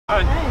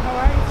Hi. Hey, how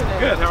are you today?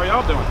 Good. How are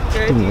y'all doing?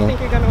 Good. Do you think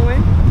you're going to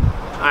win?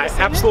 I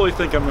absolutely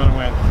think I'm going to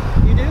win.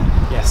 You do?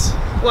 Yes.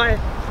 Why?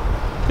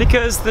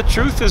 Because the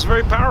truth is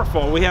very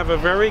powerful. We have a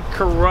very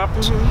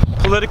corrupt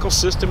political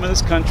system in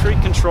this country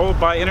controlled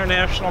by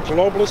international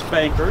globalist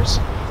bankers.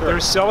 They're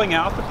selling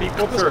out the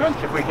people of this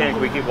country. If we can,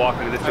 we keep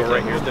walking to this door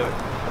right here. Do it.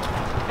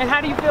 And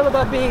how do you feel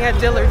about being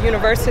at Dillard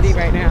University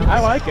right now?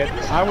 I like it.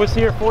 I was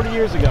here 40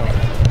 years ago.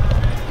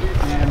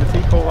 And the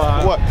people...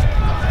 What?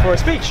 For a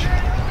speech,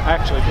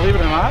 actually, believe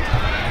it or not.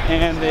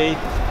 And they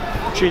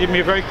treated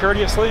me very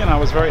courteously, and I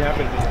was very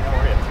happy to be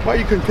here. Why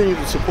you continue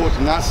to support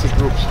the Nazi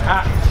groups?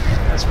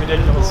 That's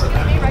ridiculous.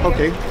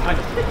 Okay.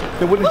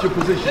 Then what is your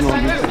position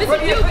on this?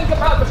 What do you think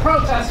about the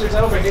protesters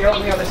over here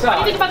on the other side?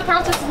 What do you think about the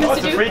protesters, Mr. Well,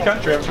 it's a free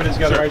country. Everybody's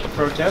got a right to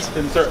protest,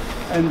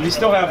 and we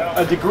still have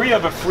a degree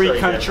of a free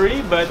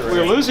country, but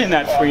we're losing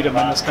that freedom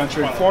in this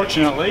country,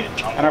 unfortunately.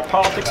 And our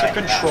politics are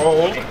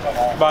controlled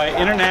by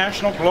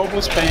international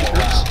globalist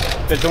bankers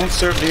that don't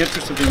serve the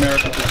interests of the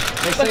American people.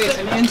 They say it's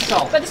an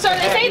insult. But sir,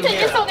 they say it's an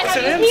insult to It's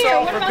have an you here.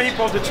 insult What for about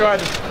people to try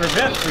to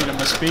prevent freedom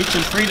of speech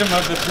and freedom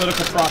of the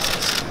political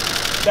process.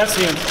 That's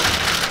the insult.